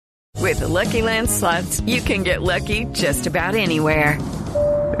With the Lucky Land Slots, you can get lucky just about anywhere.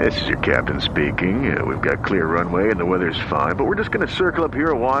 This is your captain speaking. We've got clear runway and the weather's fine, but we're just going to circle up here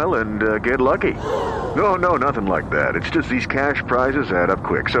a while and get lucky. No, nothing like that. It's just these cash prizes add up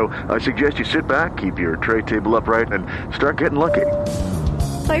quick. So I suggest you sit back, keep your tray table upright, and start getting lucky.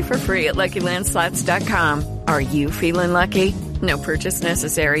 Play for free at LuckyLandSlots.com. Are you feeling lucky? No purchase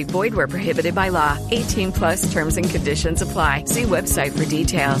necessary. Void where prohibited by law. 18 plus terms and conditions apply. See website for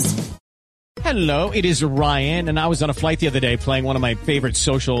details. Hello, it is Ryan, and I was on a flight the other day playing one of my favorite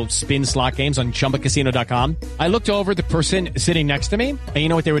social spin slot games on ChumbaCasino.com. I looked over at the person sitting next to me, and you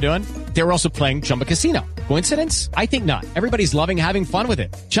know what they were doing? They were also playing Chumba Casino. Coincidence? I think not. Everybody's loving having fun with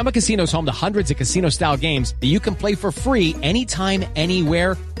it. Chumba Casino is home to hundreds of casino-style games that you can play for free anytime,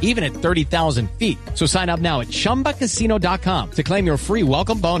 anywhere, even at 30,000 feet. So sign up now at ChumbaCasino.com to claim your free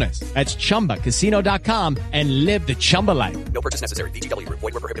welcome bonus. That's ChumbaCasino.com and live the Chumba life. No purchase necessary. VGW. Void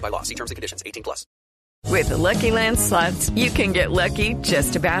where prohibited by law. See terms and conditions. 18 plus. With the Lucky Land Slots, you can get lucky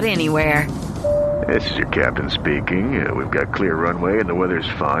just about anywhere. This is your captain speaking. We've got clear runway and the weather's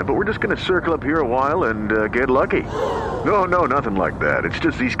fine, but we're just going to circle up here a while and get lucky. No, nothing like that. It's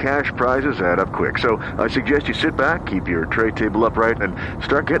just these cash prizes add up quick. So I suggest you sit back, keep your tray table upright, and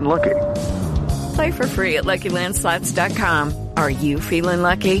start getting lucky. Play for free at LuckyLandSlots.com. Are you feeling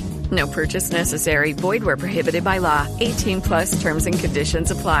lucky? No purchase necessary. Void where prohibited by law. 18 plus terms and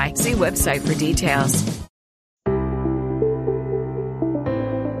conditions apply. See website for details.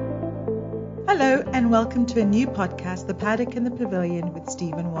 Hello and welcome to a new podcast, The Paddock and the Pavilion with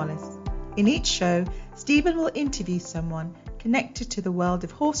Stephen Wallace. In each show, Stephen will interview someone connected to the world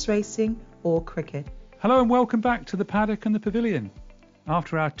of horse racing or cricket. Hello and welcome back to The Paddock and the Pavilion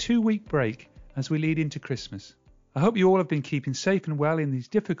after our 2-week break as we lead into Christmas. I hope you all have been keeping safe and well in these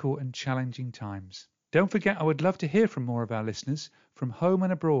difficult and challenging times. Don't forget, I would love to hear from more of our listeners from home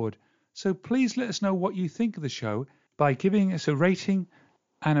and abroad, so please let us know what you think of the show by giving us a rating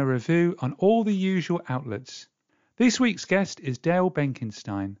and a review on all the usual outlets. This week's guest is Dale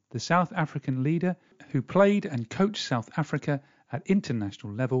Benkenstein, the South African leader who played and coached South Africa at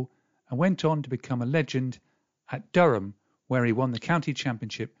international level and went on to become a legend at Durham, where he won the county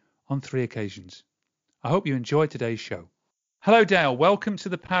championship on 3 occasions. I hope you enjoyed today's show. Hello, Dale. Welcome to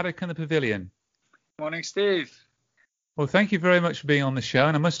the Paddock and the Pavilion. Morning, Steve. Well, thank you very much for being on the show.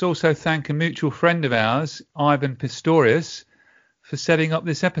 And I must also thank a mutual friend of ours, Ivan Pistorius, for setting up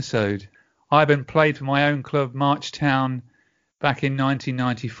this episode. Ivan played for my own club, Marchtown, back in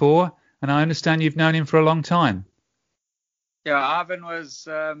 1994. And I understand you've known him for a long time. Yeah, Ivan was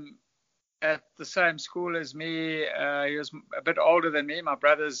at the same school as me. He was a bit older than me, my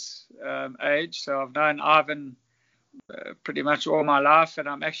brother's age. So I've known Ivan pretty much all my life, and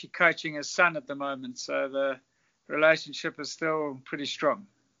I'm actually coaching his son at the moment. So the relationship is still pretty strong.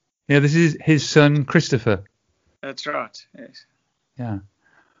 Yeah, this is his son, Christopher. That's right, yes. Yeah.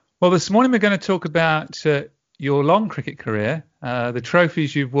 Well, this morning we're going to talk about your long cricket career, the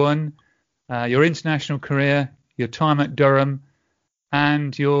trophies you've won, your international career, your time at Durham,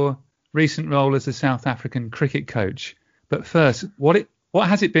 and your recent role as a South African cricket coach. But first, what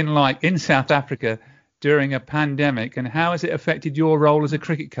has it been like in South Africa during a pandemic, and how has it affected your role as a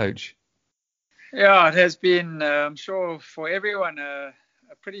cricket coach? Yeah, it has been, I'm sure for everyone, a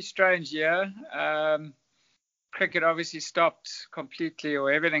pretty strange year. Cricket obviously stopped completely,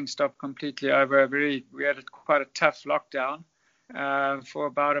 or everything stopped completely over we had quite a tough lockdown for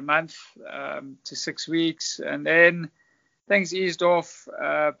about a month to 6 weeks, and then things eased off,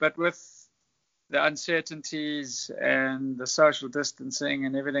 but with the uncertainties and the social distancing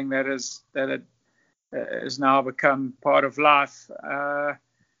and everything that has now become part of life,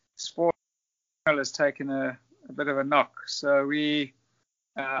 sport has taken a bit of a knock. So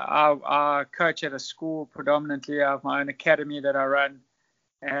I coach at a school predominantly. I have my own academy that I run,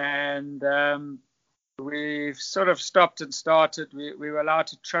 and we've sort of stopped and started. We were allowed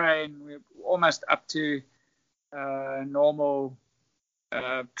to train. We're almost up to normal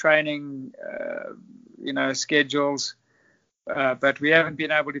training, schedules, but we haven't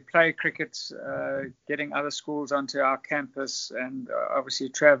been able to play cricket, getting other schools onto our campus, and obviously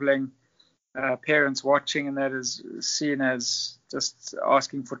traveling, parents watching, and that is seen as just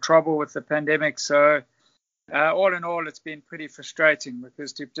asking for trouble with the pandemic. So all in all, it's been pretty frustrating,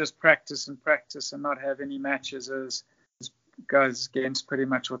 because to just practice and not have any matches goes against pretty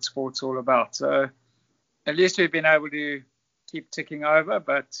much what sport's all about. So at least we've been able to keep ticking over,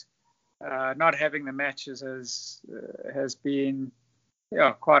 but not having the matches has been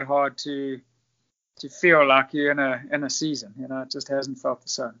quite hard to feel like you're in a season. It just hasn't felt the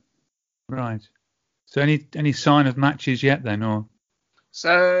same. Right. So any sign of matches yet then, or?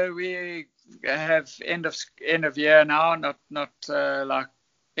 So we have end of year now, not like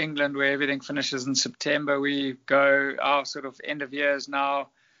England where everything finishes in September. We go our sort of end of years now,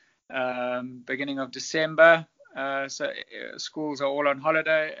 beginning of December. So schools are all on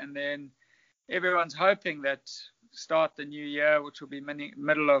holiday, and then everyone's hoping that start the new year, which will be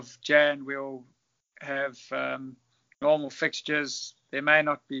middle of Jan, we'll have normal fixtures. There may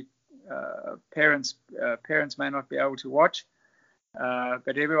not be parents may not be able to watch,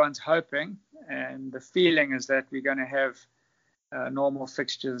 but everyone's hoping, and the feeling is that we're going to have normal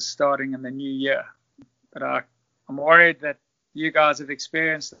fixtures starting in the new year. But I'm worried that you guys have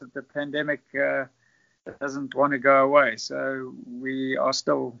experienced that the pandemic doesn't want to go away, so we are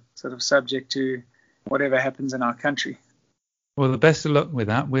still sort of subject to whatever happens in our country. Well, the best of luck with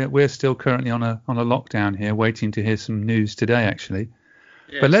that. We're still currently on a lockdown here, waiting to hear some news today, actually.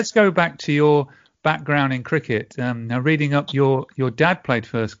 Yes. But let's go back to your background in cricket. Now, reading up, your dad played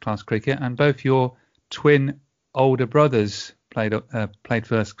first-class cricket, and both your twin older brothers played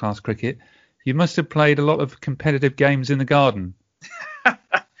first-class cricket. You must have played a lot of competitive games in the garden.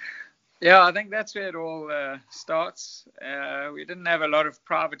 Yeah, I think that's where it all starts. We didn't have a lot of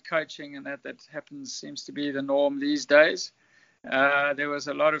private coaching, and that seems to be the norm these days. There was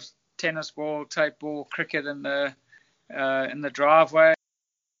a lot of tennis ball, tape ball, cricket in the driveway,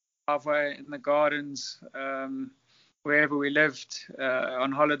 in the gardens, wherever we lived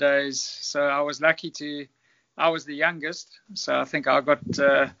on holidays. So I was lucky I was the youngest, so I think I got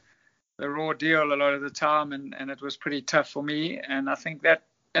the raw deal a lot of the time, and it was pretty tough for me. And I think that,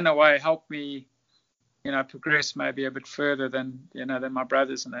 in a way, helped me, progress maybe a bit further than my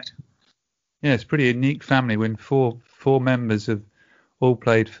brothers and that. Yeah, it's a pretty unique family when four members have all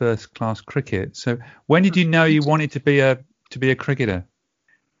played first class cricket. So when did you know you wanted to be a cricketer?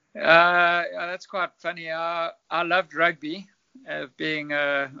 That's quite funny. I loved rugby. I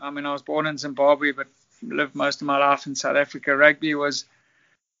was born in Zimbabwe, but lived most of my life in South Africa. Rugby was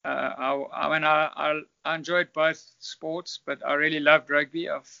I enjoyed both sports, but I really loved rugby.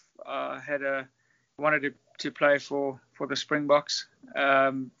 I wanted to play for the Springboks.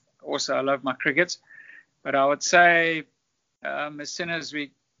 Also, I love my cricket. But I would say as soon as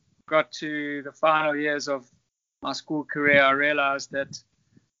we got to the final years of my school career, I realized that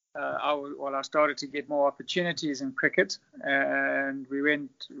I started to get more opportunities in cricket, and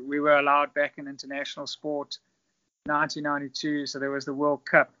we were allowed back in international sport 1992, so there was the World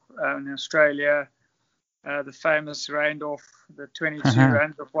Cup in Australia, the famous Reindorf, the 22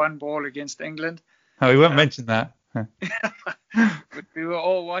 runs of one ball against England. Oh, we won't mention that. But we were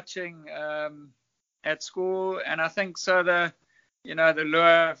all watching at school, and I think so the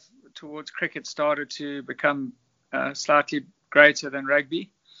lure towards cricket started to become slightly greater than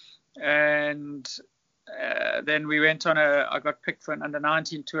rugby, and then we went on I got picked for an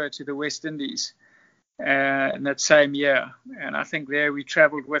under-19 tour to the West Indies. In that same year, and I think there we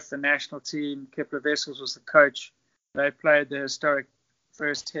travelled with the national team. Kepler Wessels was the coach. They played the historic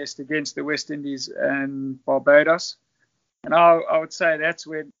first test against the West Indies and Barbados, and I would say that's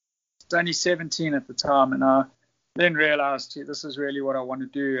when I was only 17 at the time, and I then realised this is really what I want to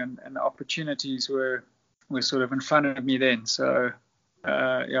do, and the opportunities were sort of in front of me then. So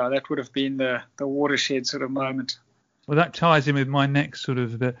that would have been the watershed sort of moment. Well, that ties in with my next sort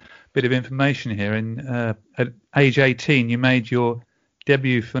of bit of information here. At age 18, you made your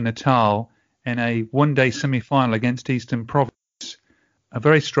debut for Natal in a one-day semi-final against Eastern Province, a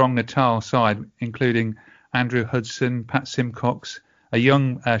very strong Natal side, including Andrew Hudson, Pat Simcox, a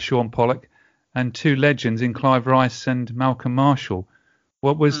young Sean Pollock, and two legends in Clive Rice and Malcolm Marshall.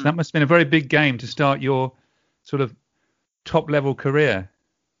 That must have been a very big game to start your sort of top-level career.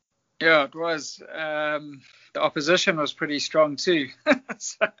 Yeah, it was. The opposition was pretty strong too.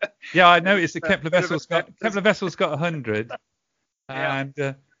 Yeah, I noticed that Kepler Wessels got 100, and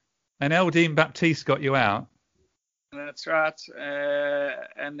Eldine Baptiste got you out. That's right.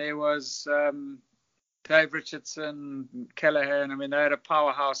 And there was Dave Richardson, Callaghan. I mean, they had a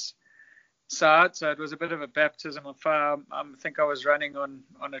powerhouse side, so it was a bit of a baptism of fire. I think I was running on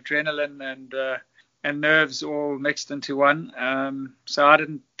adrenaline and nerves all mixed into one. So I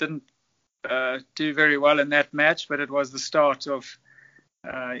didn't do very well in that match, but it was the start of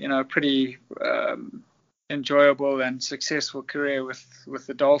pretty enjoyable and successful career with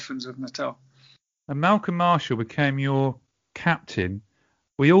the Dolphins of Natal. And Malcolm Marshall became your captain.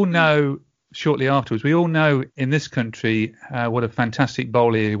 We all know shortly afterwards, in this country what a fantastic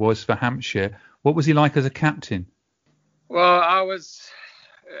bowler he was for Hampshire. What was he like as a captain? Well, I was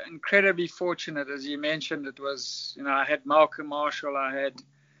incredibly fortunate, as you mentioned. It was, I had Malcolm Marshall, I had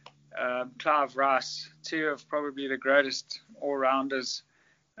Clive Rice, two of probably the greatest all-rounders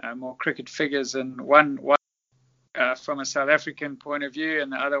or cricket figures, and one from a South African point of view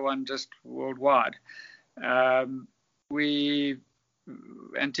and the other one just worldwide. And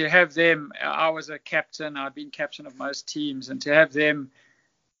to have them, I was a captain, I'd been captain of most teams, and to have them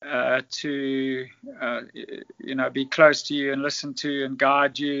to be close to you and listen to and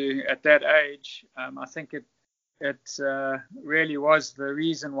guide you at that age, I think it really was the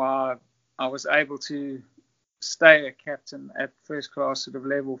reason why I was able to stay a captain at first class sort of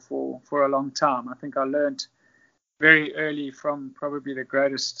level for a long time. I think I learned very early from probably the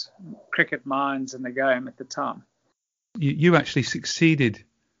greatest cricket minds in the game at the time. You actually succeeded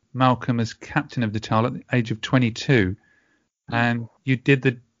Malcolm as captain of Natal at the age of 22, and you did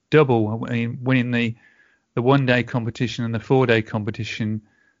the double, winning the one-day competition and the four-day competition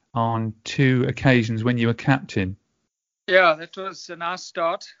on two occasions when you were captain. Yeah, that was a nice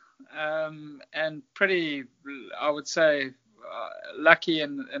start, and pretty, I would say, lucky,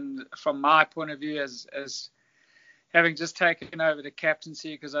 and from my point of view as having just taken over the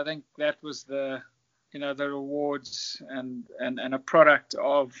captaincy, because I think that was the rewards and a product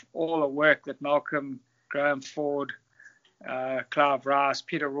of all the work that Malcolm, Graham Ford, Clive Rice,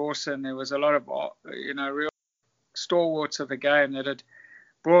 Peter Rawson, there was a lot of real stalwarts of the game that had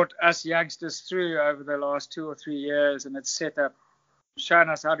brought us youngsters through over the last 2 or 3 years, and it's shown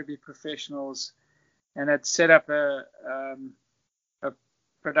us how to be professionals, and it set up a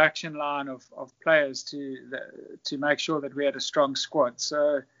production line of players to make sure that we had a strong squad.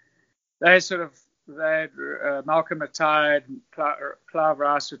 So Malcolm retired, Clive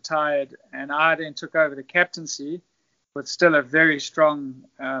Rice retired, and I then took over the captaincy with still a very strong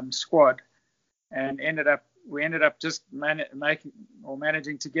squad, and we ended up just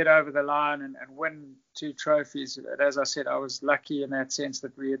managing to get over the line and win 2 trophies. But as I said, I was lucky in that sense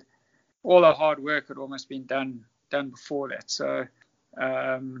that we had all the hard work had almost been done before that. So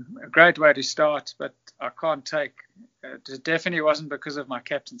a great way to start, but I can't take it definitely wasn't because of my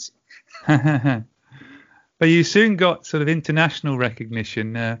captaincy. But you soon got sort of international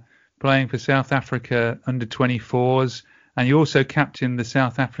recognition, playing for South Africa under 24s, and you also captained the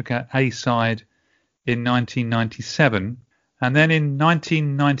South Africa A side in 1997, and then in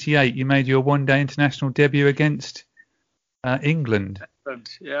 1998 you made your one-day international debut against England.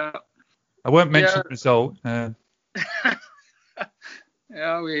 Yeah. I won't mention the result.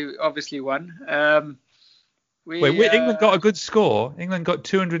 Yeah, we obviously won. England got a good score. England got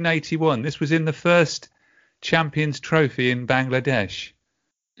 281. This was in the first Champions Trophy in Bangladesh.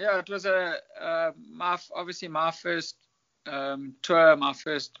 Yeah, it was obviously my first tour, my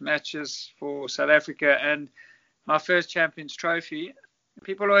first matches for South Africa, and my first Champions Trophy.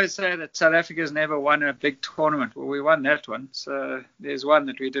 People always say that South Africa's never won a big tournament. Well, we won that one, so there's one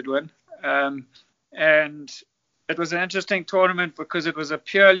that we did win. And it was an interesting tournament because it was a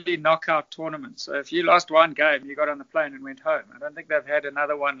purely knockout tournament. So if you lost one game, you got on the plane and went home. I don't think they've had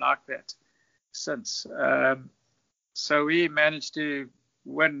another one like that since. So we managed to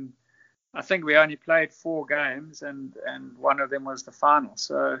win. I think we only played 4 games, and one of them was the final.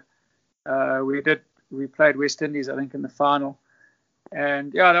 So we played West Indies, I think, in the final.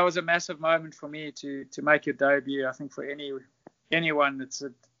 And yeah, that was a massive moment for me to make your debut. I think for anyone, it's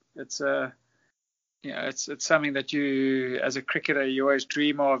something that you, as a cricketer, you always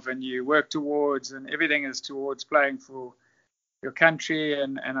dream of and you work towards, and everything is towards playing for your country.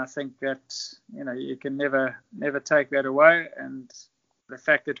 And I think that, you can never take that away. And the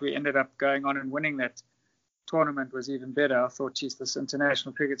fact that we ended up going on and winning that tournament was even better. I thought, geez, this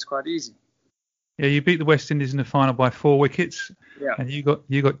international cricket's quite easy. Yeah, you beat the West Indies in the final by 4 wickets. Yeah. And you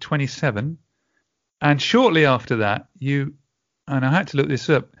got 27. And shortly after that, and I had to look this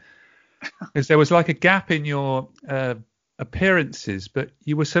up, because there was like a gap in your appearances, but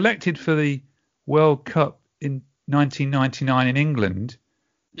you were selected for the World Cup in 1999 in England.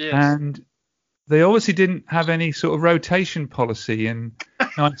 Yes. And they obviously didn't have any sort of rotation policy in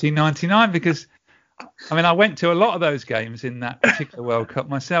 1999, because, I went to a lot of those games in that particular World Cup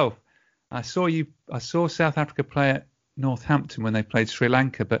myself. I saw South Africa play at Northampton when they played Sri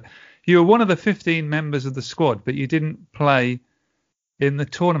Lanka, but you were one of the 15 members of the squad, but you didn't play in the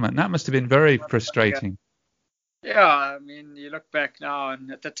tournament. That must have been very frustrating. Yeah, you look back now,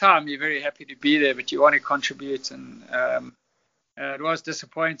 and at the time you're very happy to be there, but you want to contribute, and it was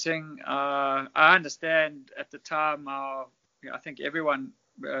disappointing. I understand at the time, I think everyone,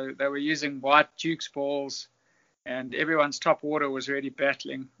 they were using white Dukes balls, and everyone's top order was really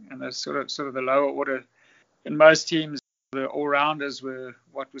battling, and the sort of the lower order in most teams, the all-rounders were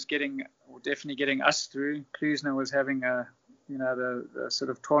what was definitely getting us through. Klusener was having a the sort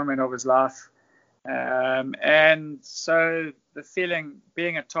of tournament of his life. And so the feeling,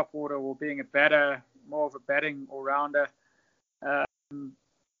 being a top order or being a batter, more of a batting all-rounder,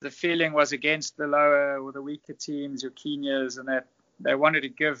 the feeling was against the lower or the weaker teams, your Kenyas, and that they wanted to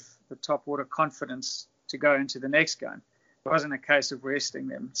give the top order confidence to go into the next game. It wasn't a case of resting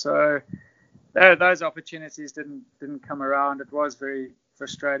them. So those opportunities didn't come around. It was very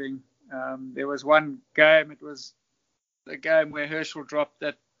frustrating. There was one game, it was the game where Herschel dropped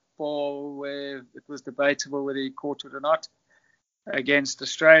that ball where it was debatable whether he caught it or not, against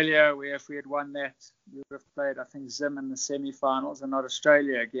Australia, where if we had won that, we would have played, I think, Zim in the semi-finals and not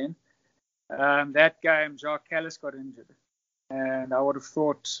Australia again. That game, Jacques Callis got injured, and I would have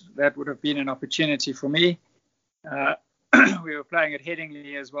thought that would have been an opportunity for me. We were playing at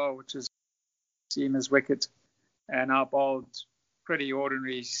Headingley as well, which is seamers wicket, and I bowled pretty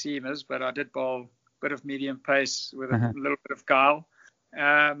ordinary seamers, but I did bowl a bit of medium pace with a little bit of guile,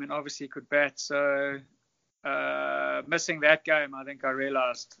 and obviously could bat. So missing that game, I think I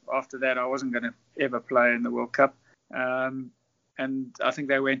realised after that I wasn't going to ever play in the World Cup. And I think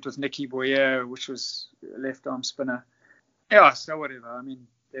they went with Nicky Boyer, which was a left-arm spinner. Yeah, so whatever. I mean,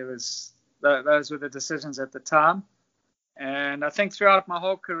 those were the decisions at the time. And I think throughout my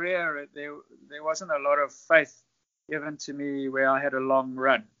whole career, there wasn't a lot of faith given to me where I had a long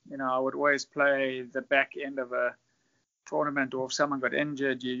run. I would always play the back end of a tournament, or if someone got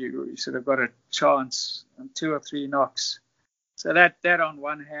injured, you sort of got a chance and 2 or 3 knocks. So that on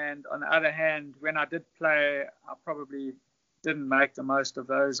one hand. On the other hand, when I did play, I probably didn't make the most of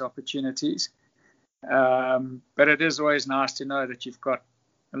those opportunities. But it is always nice to know that you've got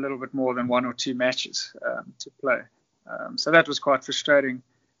a little bit more than 1 or 2 matches to play. So that was quite frustrating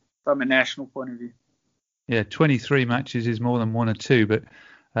from a national point of view. Yeah, 23 matches is more than 1 or 2, but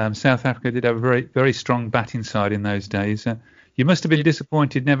South Africa did have a very, very strong batting side in those days. You must have been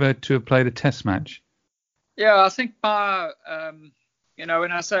disappointed never to have played a test match. Yeah, I think my,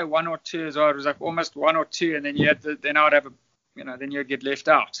 when I say 1 or 2 as well, it was like almost 1 or 2, and then I'd have then you'd get left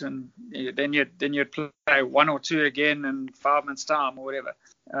out, and then you'd play 1 or 2 again in 5 months' time or whatever.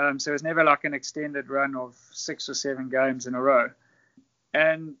 So it was never like an extended run of 6 or 7 games in a row.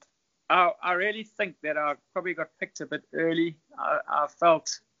 And I really think that I probably got picked a bit early. I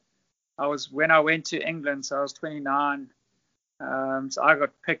felt when I went to England, so I was 29. So I got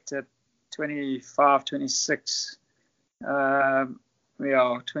picked at 25, 26,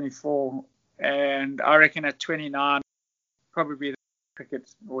 24. And I reckon at 29, probably the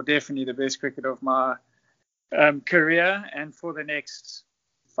cricket, or definitely the best cricket of my career, and for the next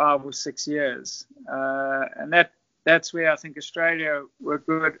 5 or 6 years. And that's where I think Australia were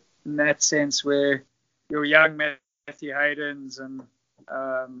good in that sense, where your young Matthew Haydens and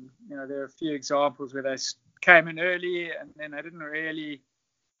there are a few examples where they came in early and then they didn't really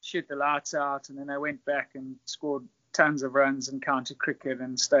shoot the lights out, and then they went back and scored tons of runs in county cricket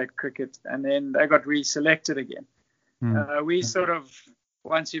and state cricket, and then they got reselected again. We sort of,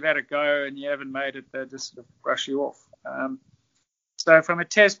 once you've had a go and you haven't made it, they just sort of brush you off. So from a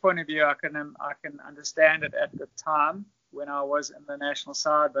test point of view, I can understand it at the time when I was in the national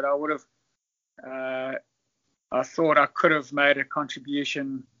side, but I would have, I thought I could have made a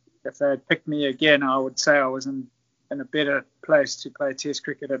contribution. If they had picked me again, I would say I was in a better place to play test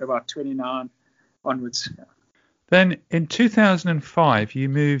cricket at about 29 onwards. Then in 2005, you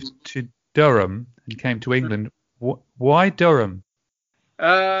moved to Durham and came to England. Why Durham?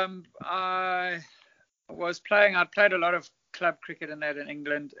 I I'd played a lot of club cricket in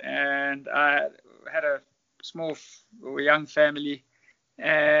England, and I had a small or young family,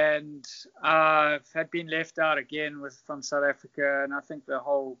 and I had been left out again from South Africa, and I think the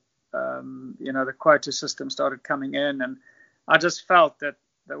whole the quota system started coming in, and I just felt that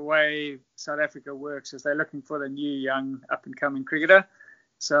the way South Africa works is they're looking for the new young up and coming cricketer.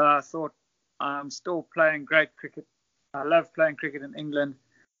 So I thought, I'm still playing great cricket. I love playing cricket in England,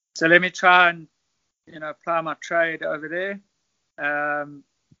 so let me try and apply my trade over there.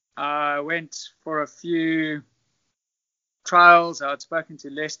 I went for a few trials. I'd spoken to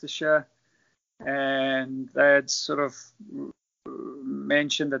Leicestershire, and they had sort of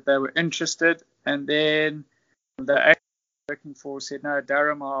mentioned that they were interested. And then the agent working for said, no,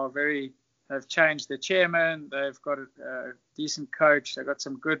 Durham they've changed their chairman. They've got a decent coach. They've got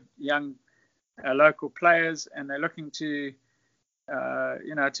some good young local players, and they're looking to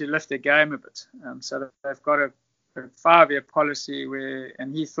lift their game a bit. So they've got a 5-year policy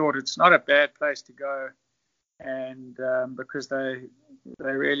and he thought it's not a bad place to go, and because they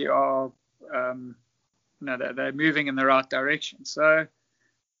really are, they're moving in the right direction. So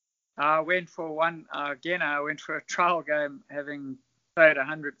I went for one again. I went for a trial game, having played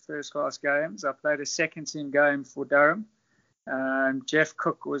 100 first-class games. I played a second-team game for Durham. Jeff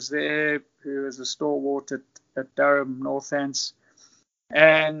Cook was there, who was a stalwart at Durham Northants,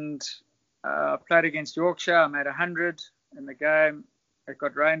 and I played against Yorkshire. I made 100 in the game. It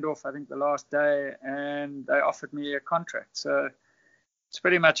got rained off, I think, the last day, and they offered me a contract. So it's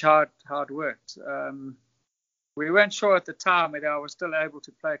pretty much how it worked. We weren't sure at the time whether I was still able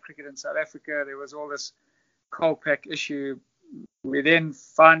to play cricket in South Africa. There was all this Colpack issue. We then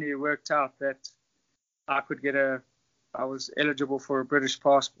finally worked out that I was eligible for a British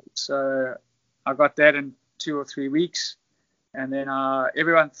passport. So I got that in 2 or 3 weeks. And then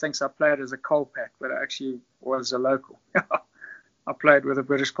everyone thinks I played as a Colpack, but I actually was a local. I played with a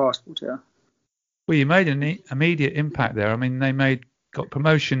British passport, yeah. Well, you made an immediate impact there. I mean, got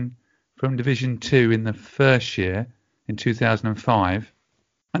promotion from Division 2 in the first year in 2005.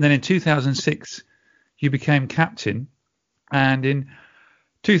 And then in 2006, you became captain. And in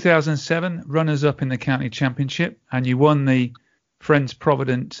 2007, runners-up in the county championship. And you won the Friends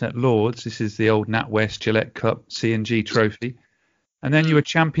Providence at Lords. This is the old NatWest Gillette Cup C&G trophy. And then you were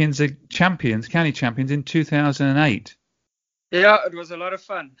county champions in 2008. Yeah, it was a lot of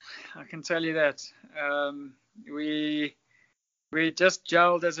fun. I can tell you that. We just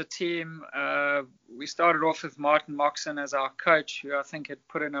gelled as a team. We started off with Martin Moxon as our coach, who I think had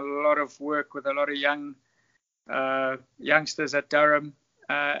put in a lot of work with a lot of young youngsters at Durham,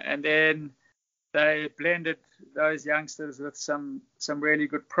 and then they blended those youngsters with some really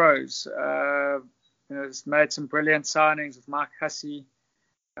good pros. Made some brilliant signings with Mike Hussey,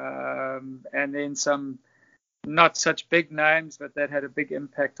 and then some not such big names, but that had a big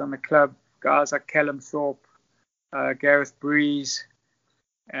impact on the club. Guys like Callum Thorpe, Gareth Breeze,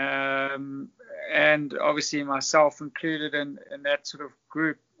 and obviously myself included in that sort of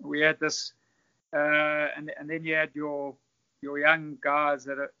group. We had this, and then you had your young guys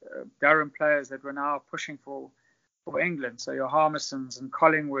that are Durham players that were now pushing for England. So your Harmisons and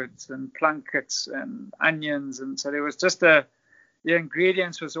Collingwoods and Plunketts and Onions, and so there was just the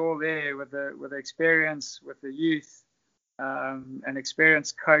ingredients was all there with the experience, with the youth, an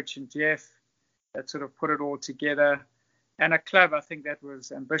experienced coach and Jeff that sort of put it all together, and a club I think that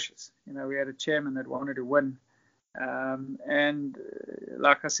was ambitious. We had a chairman that wanted to win, and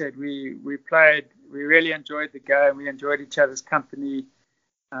like I said, we played. We really enjoyed the game. We enjoyed each other's company.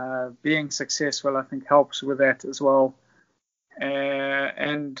 Being successful, I think, helps with that as well.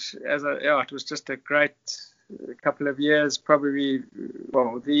 And it was just a great couple of years, probably,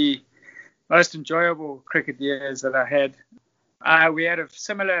 the most enjoyable cricket years that I had. We had a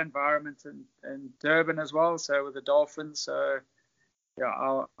similar environment in Durban as well, so with the Dolphins. So,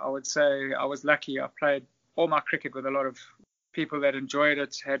 yeah, I would say I was lucky. I played all my cricket with a lot of people that enjoyed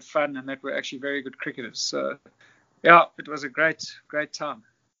it, had fun, and that were actually very good cricketers. So, yeah, it was a great time.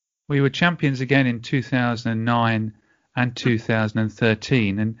 We were champions again in 2009 and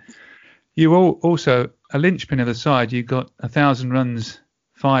 2013, and you were also a linchpin of the side. You got 1,000 runs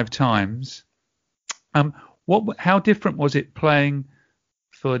 5 times. How different was it playing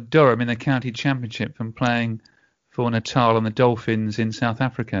for Durham in the county championship from playing for Natal and the Dolphins in South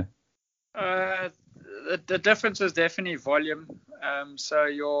Africa? The difference was definitely volume. So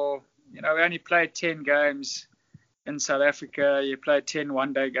we only played 10 games in South Africa. You played 10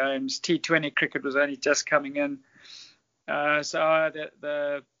 one-day games. T20 cricket was only just coming in. So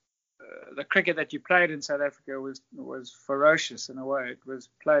the cricket that you played in South Africa was ferocious in a way. It was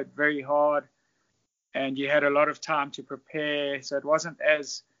played very hard, and you had a lot of time to prepare. So it wasn't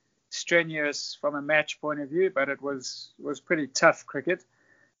as strenuous from a match point of view, but it was pretty tough cricket,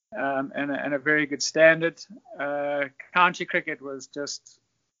 and a very good standard. County cricket was just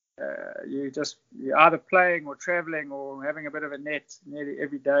you're either playing or travelling or having a bit of a net nearly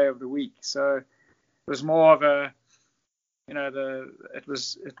every day of the week. So it was more of a it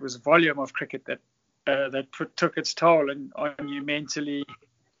was volume of cricket that took its toll on you mentally.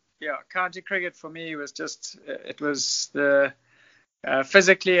 Yeah, county cricket for me was just it was the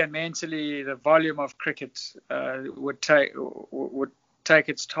physically and mentally the volume of cricket would take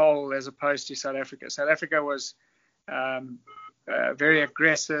its toll as opposed to South Africa. South Africa was very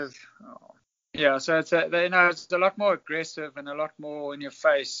aggressive. Yeah, so it's a lot more aggressive and a lot more in your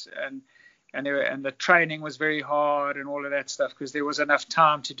face, and the training was very hard and all of that stuff because there was enough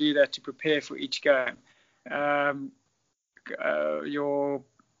time to do that, to prepare for each game. Your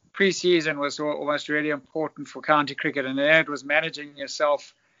pre-season was almost really important for county cricket, and it was managing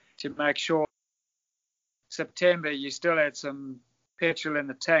yourself to make sure September you still had some petrol in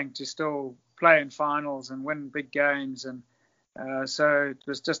the tank to still play in finals and win big games, and so it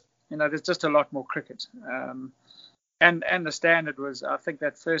was just there's just a lot more cricket. And the standard was, I think,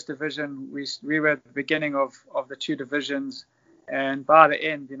 that first division, we were at the beginning of the two divisions. And by the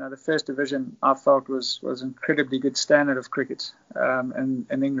end, the first division, I felt was incredibly good standard of cricket in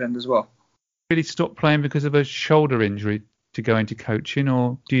England as well. Really stopped playing because of a shoulder injury to go into coaching,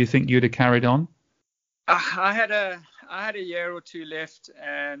 or do you think you'd have carried on? I had a year or two left,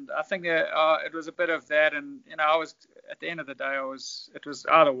 and I think it was a bit of that. And I was, at the end of the day, it was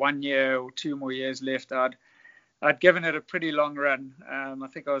either 1 year or 2 more years left. I'd given it a pretty long run. I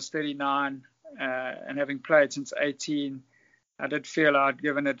think I was 39, and having played since 18, I did feel I'd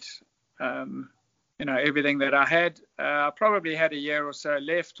given it, everything that I had. I probably had a year or so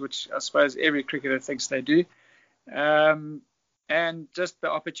left, which I suppose every cricketer thinks they do. And just the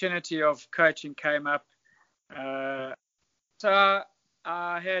opportunity of coaching came up. So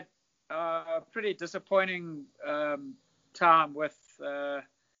I had a pretty disappointing time with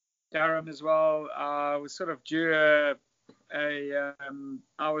Durham as well. I was sort of due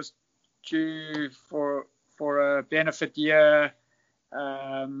for a benefit year.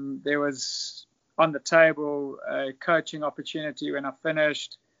 There was on the table a coaching opportunity when I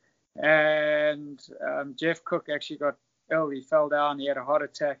finished, and Jeff Cook actually got ill. He fell down. He had a heart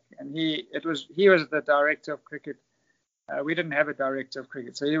attack, and he was the director of cricket. We didn't have a director of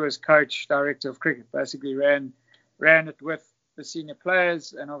cricket, so he was director of cricket. Basically ran it with the senior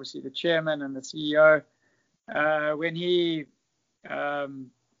players and obviously the chairman and the CEO. When he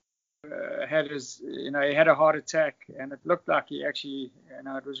he had a heart attack, and it looked like he actually,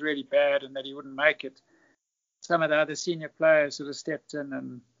 it was really bad and that he wouldn't make it. Some of the other senior players sort of stepped in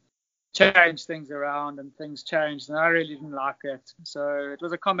and changed things around, and things changed, and I really didn't like it. So it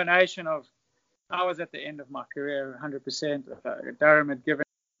was a combination of, I was at the end of my career 100%. Durham had given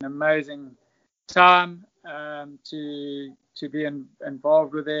an amazing time to be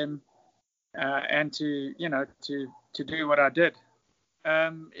involved with them and to do what I did.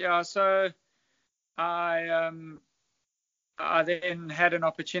 So I then had an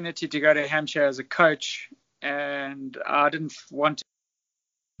opportunity to go to Hampshire as a coach, and I didn't want to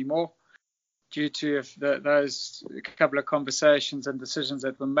anymore due to those couple of conversations and decisions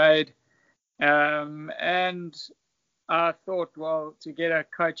that were made. And I thought, well, to get a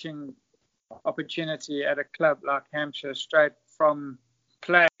coaching opportunity at a club like Hampshire straight from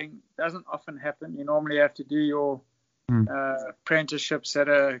playing doesn't often happen. You normally have to do your apprenticeships at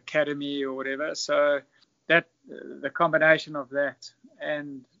an academy or whatever. So that the combination of that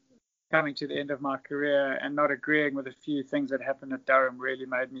and coming to the end of my career and not agreeing with a few things that happened at Durham really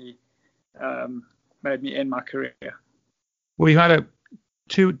made me end my career. Well, you had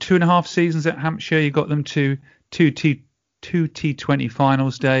two and a half seasons at Hampshire. You got them to two T20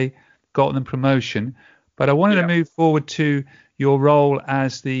 finals day, got them promotion. But I wanted to move forward to your role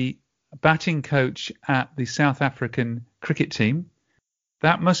as the batting coach at the South African cricket team.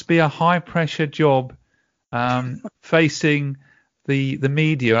 That must be a high pressure job, facing the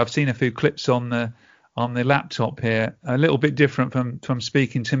media. I've seen a few clips on the laptop here, a little bit different from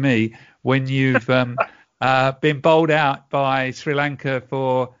speaking to me when you've been bowled out by Sri Lanka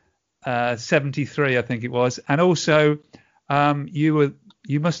for 73, I think it was, and also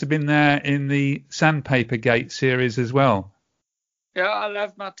you must have been there in the Sandpaper Gate series as well. Yeah, I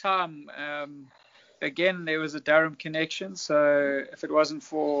loved my time. Again, there was a Durham connection, so if it wasn't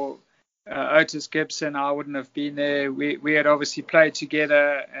for Otis Gibson, I wouldn't have been there. We had obviously played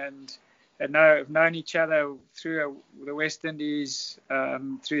together and had known each other through the West Indies,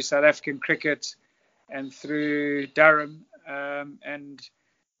 through South African cricket, and through Durham. And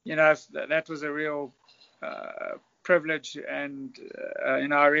that was a real privilege, and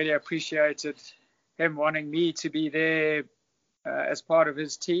I really appreciated him wanting me to be there as part of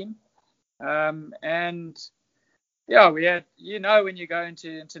his team. And we had, when you go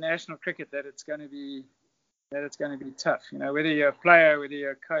into international cricket, that it's going to be tough. Whether you're a player, whether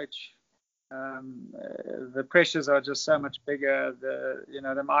you're a coach, the pressures are just so much bigger.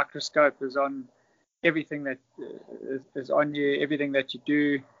 The microscope is on everything that is on you, everything that you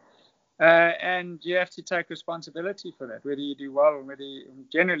do, and you have to take responsibility for that, whether you do well or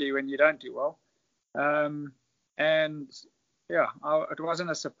generally when you don't do well. It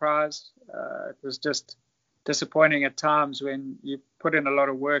wasn't a surprise. It was just disappointing at times when you put in a lot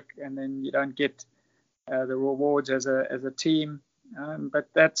of work and then you don't get the rewards as a team. But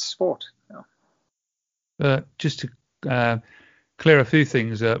that's sport. Just to clear a few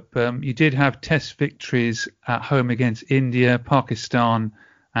things up, you did have test victories at home against India, Pakistan,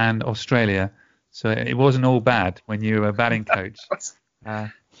 and Australia. So it wasn't all bad when you were a batting coach. No.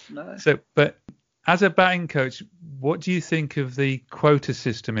 But As a batting coach, what do you think of the quota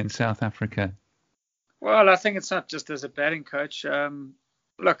system in South Africa? Well, I think it's not just as a batting coach.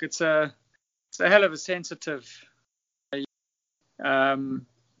 Look, it's a hell of a sensitive.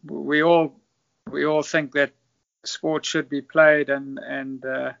 We all think that sport should be played and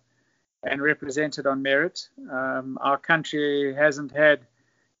represented on merit. Our country hasn't had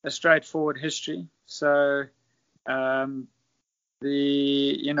a straightforward history, so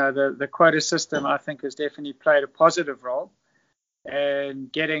the quota system, I think, has definitely played a positive role in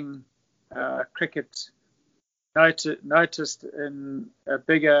getting cricket noticed in a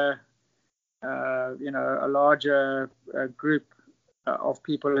bigger, a larger group of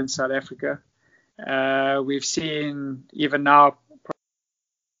people in South Africa. We've seen even now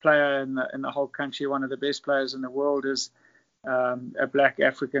player in the whole country, one of the best players in the world is a black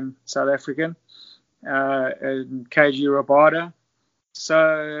African, South African, in KG Rabada.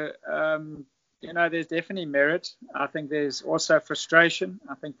 So, there's definitely merit. I think there's also frustration.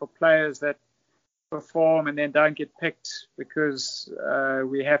 I think for players that perform and then don't get picked because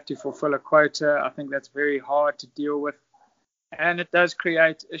we have to fulfill a quota, I think that's very hard to deal with. And it does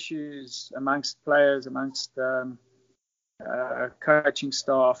create issues amongst players, amongst coaching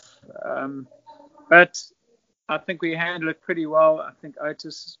staff. But I think we handle it pretty well. I think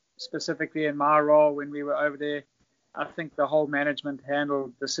Otis, specifically in my role when we were over there, I think the whole management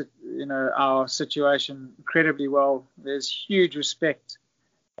handled our situation incredibly well. There's huge respect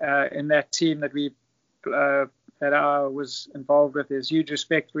in that team that I was involved with. There's huge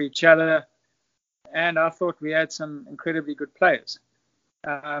respect for each other, and I thought we had some incredibly good players.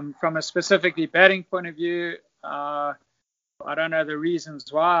 From a specifically batting point of view, I don't know the reasons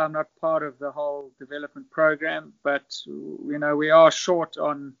why. I'm not part of the whole development program, but we are short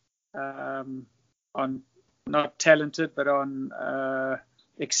on not talented, but on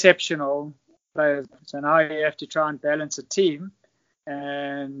exceptional players. So now you have to try and balance a team.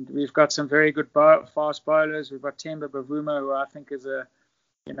 And we've got some very good fast bowlers. We've got Temba Bavuma, who I think is an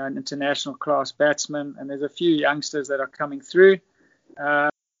international class batsman. And there's a few youngsters that are coming through.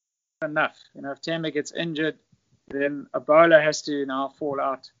 Enough. If Temba gets injured, then a bowler has to now fall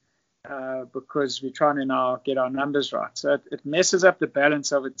out because we're trying to now get our numbers right. So it messes up the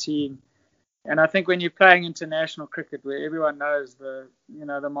balance of a team. And I think when you're playing international cricket, where everyone knows the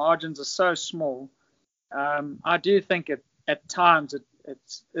margins are so small, I do think at times it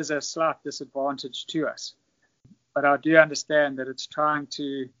is a slight disadvantage to us. But I do understand that it's trying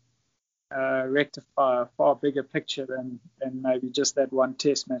to rectify a far bigger picture than maybe just that one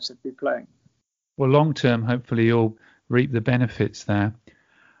test match that we're playing. Well, long term, hopefully you'll reap the benefits there.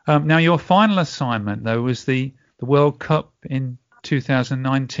 Now, your final assignment, though, was the World Cup in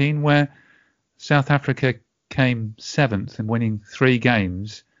 2019, where South Africa came 7th and winning 3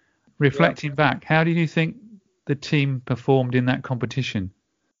 games. Reflecting back, how did you think the team performed in that competition?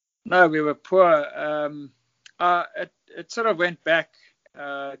 No, we were poor. It sort of went back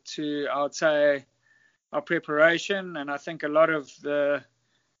to, I would say, our preparation, and I think a lot of the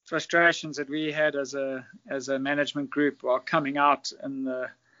frustrations that we had as a management group are coming out in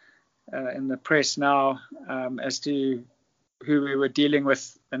the press now as to who we were dealing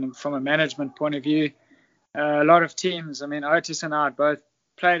with, and from a management point of view, a lot of teams. I mean, Otis and I both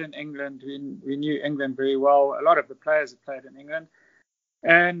played in England. We knew England very well. A lot of the players had played in England,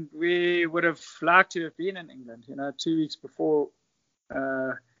 and we would have liked to have been in England. 2 weeks before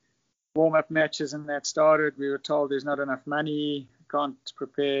warm-up matches and that started, we were told there's not enough money, can't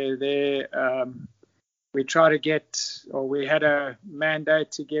prepare there. We had a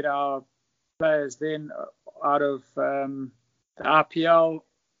mandate to get our players then out of the RPL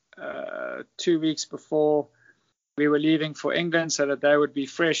 2 weeks before we were leaving for England, so that they would be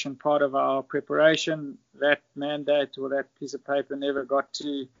fresh and part of our preparation. That mandate or that piece of paper never got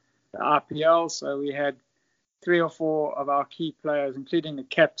to the RPL, so we had 3 or 4 of our key players, including the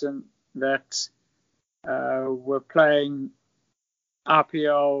captain, that were playing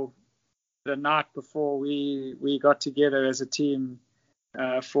RPL the night before we got together as a team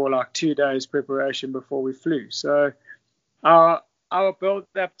for like 2 days preparation before we flew. So our build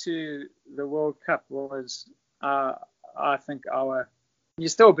up to the World Cup was, I think, you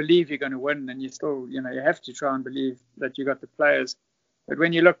still believe you're going to win, and you still, you have to try and believe that you got the players. But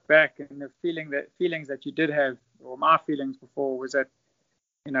when you look back, and the feelings that you did have, or my feelings before, was that,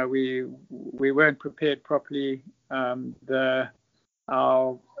 we weren't prepared properly.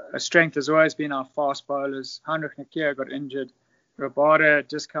 Our strength has always been our fast bowlers. Heinrich Nakia got injured. Rabada had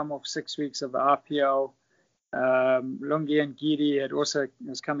just come off 6 weeks of the RPL. Lungi and Giri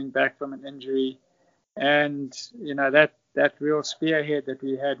was coming back from an injury. And, that real spearhead that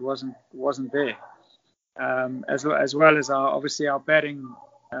we had wasn't there. As well as our batting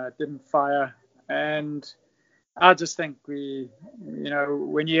didn't fire. And I just think when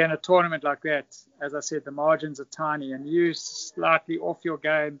you're in a tournament like that, as I said, the margins are tiny, and you slightly off your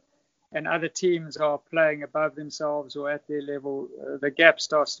game and other teams are playing above themselves or at their level, the gap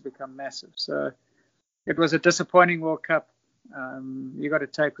starts to become massive. So it was a disappointing World Cup. You got to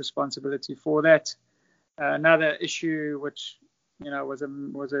take responsibility for that. Another issue which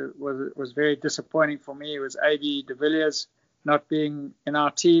was very disappointing for me was AB de Villiers not being in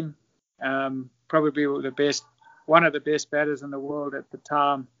our team. Probably one of the best batters in the world at the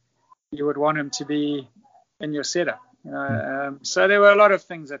time. You would want him to be in your setup. So there were a lot of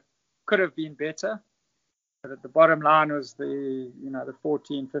things that could have been better. But at the bottom line was the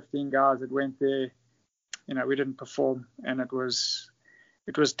 14, 15 guys that went there. We didn't perform, and it was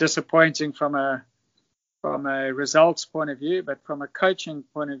disappointing from a results point of view, but from a coaching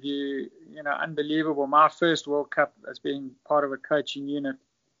point of view, unbelievable. My first World Cup as being part of a coaching unit,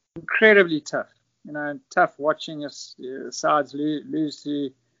 incredibly tough. Tough watching sides lose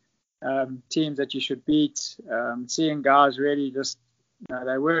to teams that you should beat. Seeing guys really just,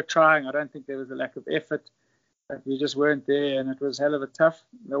 they were trying. I don't think there was a lack of effort, but we just weren't there, and it was hell of a tough.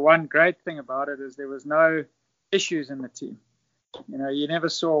 The one great thing about it is there was no issues in the team. You never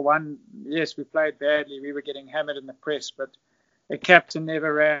saw one. Yes, we played badly. We were getting hammered in the press, but the captain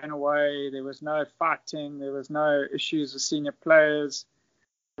never ran away. There was no fighting. There was no issues with senior players.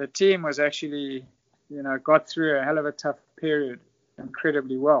 The team was actually, got through a hell of a tough period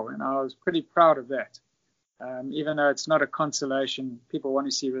incredibly well, and I was pretty proud of that. Even though it's not a consolation, people want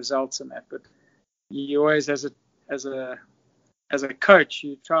to see results in that. But you always, as a coach,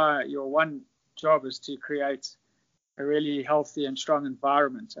 you try. Your one job is to create a really healthy and strong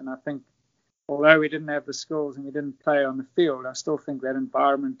environment. And I think, although we didn't have the skills and we didn't play on the field, I still think that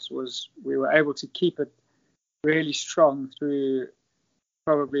environment we were able to keep it really strong through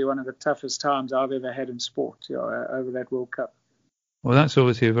probably one of the toughest times I've ever had in sport, over that World Cup. Well, that's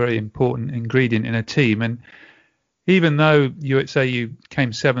obviously a very important ingredient in a team. And even though you would say you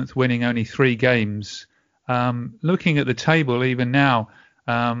came seventh, winning only 3 games, looking at the table even now,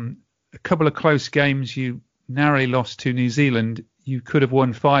 a couple of close games, you narrowly lost to New Zealand. You could have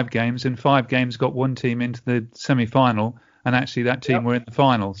won 5 games, and 5 games got one team into the semi-final, and actually that team were in the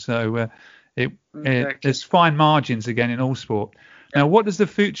final. So there's fine margins again in all sport. Now, what does the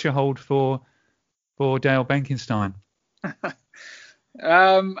future hold for Dale Benkenstein?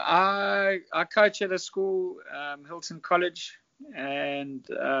 I coach at a school, Hilton College, and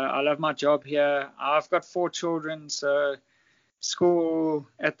I love my job here. I've got 4 children, so school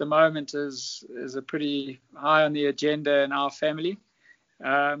at the moment is a pretty high on the agenda in our family.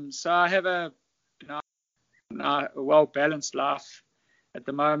 So I have a well-balanced life at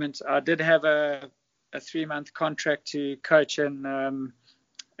the moment. I did have a 3-month contract to coach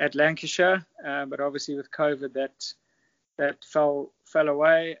at Lancashire, but obviously with COVID that fell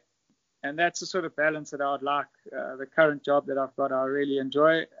away, and that's the sort of balance that I would like. The current job that I've got I really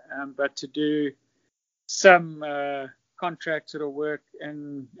enjoy, but to do some contract sort of work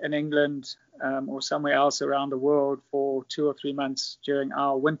in England or somewhere else around the world for 2 or 3 months during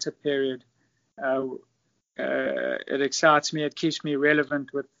our winter period, it excites me. It keeps me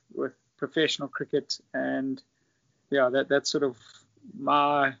relevant with professional cricket, and that's sort of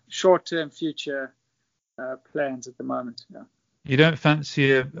my short-term future plans at the moment. You don't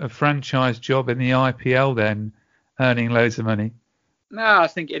fancy a franchise job in the IPL then, earning loads of money? No, I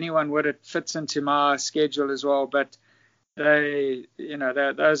think anyone would. It fits into my schedule as well, but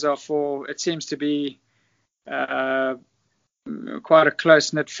those are for, it seems to be quite a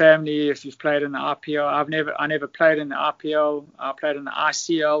close-knit family. If you've played in the IPL, I never played in the IPL. I played in the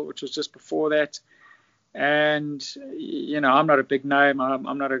ICL, which was just before that. And I'm not a big name.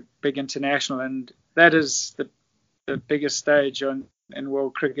 I'm not a big international, and that is the biggest stage in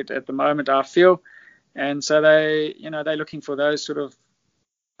world cricket at the moment, I feel. And so they're looking for those sort of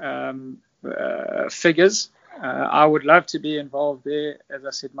figures. I would love to be involved there, as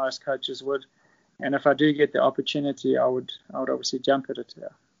I said, most coaches would. And if I do get the opportunity, I would obviously jump at it. Yeah.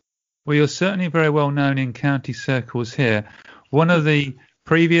 Well, you're certainly very well known in county circles here. One of the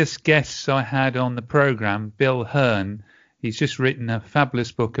previous guests I had on the programme, Bill Hearn, he's just written a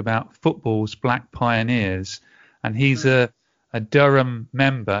fabulous book about football's black pioneers, and he's a Durham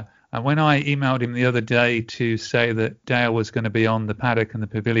member. And when I emailed him the other day to say that Dale was going to be on the paddock and the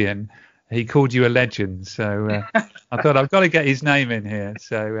pavilion, he called you a legend. So I thought I've got to get his name in here.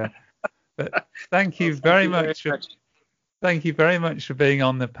 So, but thank you very much. Thank you very much for being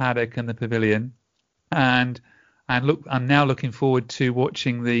on the paddock and the pavilion. And And I'm now looking forward to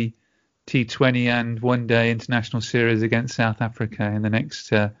watching the T20 and one-day international series against South Africa in the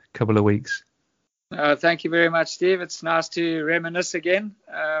next couple of weeks. Thank you very much, Steve. It's nice to reminisce again.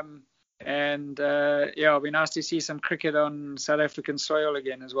 It'll be nice to see some cricket on South African soil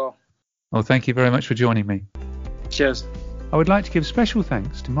again as well. Well, thank you very much for joining me. Cheers. I would like to give special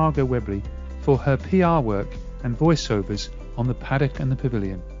thanks to Margot Webley for her PR work and voiceovers on The Paddock and the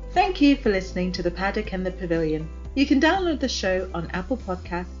Pavilion. Thank you for listening to The Paddock and the Pavilion. You can download the show on Apple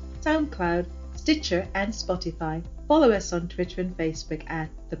Podcasts, SoundCloud, Stitcher and Spotify. Follow us on Twitter and Facebook at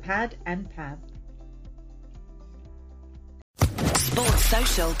The Pad and Pav. Sports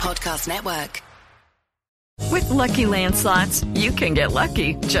Social Podcast Network. With Lucky Land Slots, you can get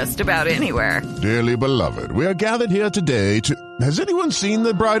lucky just about anywhere. Dearly beloved, we are gathered here today to... Has anyone seen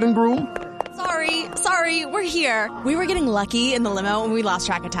the bride and groom? Sorry, we're here. We were getting lucky in the limo and we lost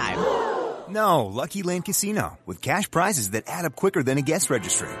track of time. No, Lucky Land Casino, with cash prizes that add up quicker than a guest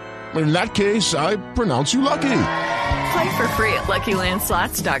registry. In that case, I pronounce you lucky. Play for free at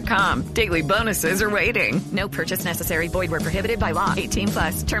LuckyLandSlots.com. Daily bonuses are waiting. No purchase necessary. Void where prohibited by law.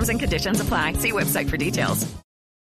 18+. Terms and conditions apply. See website for details.